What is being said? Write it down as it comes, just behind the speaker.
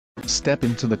Step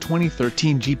into the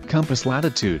 2013 Jeep Compass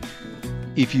Latitude.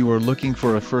 If you are looking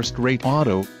for a first-rate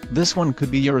auto, this one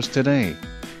could be yours today.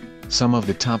 Some of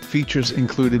the top features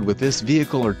included with this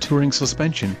vehicle are touring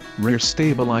suspension, rear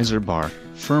stabilizer bar,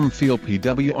 firm feel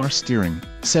PWR steering,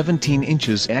 17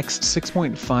 inches x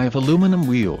 6.5 aluminum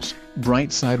wheels,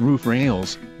 bright side roof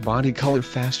rails, body color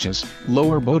fascias,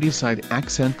 lower body side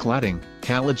accent cladding,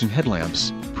 halogen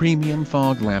headlamps, premium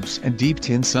fog lamps and deep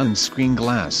tint sunscreen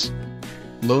glass.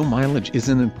 Low mileage is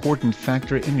an important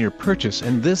factor in your purchase,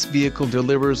 and this vehicle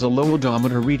delivers a low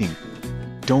odometer reading.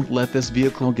 Don't let this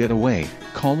vehicle get away.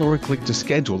 Call or click to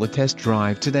schedule a test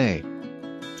drive today.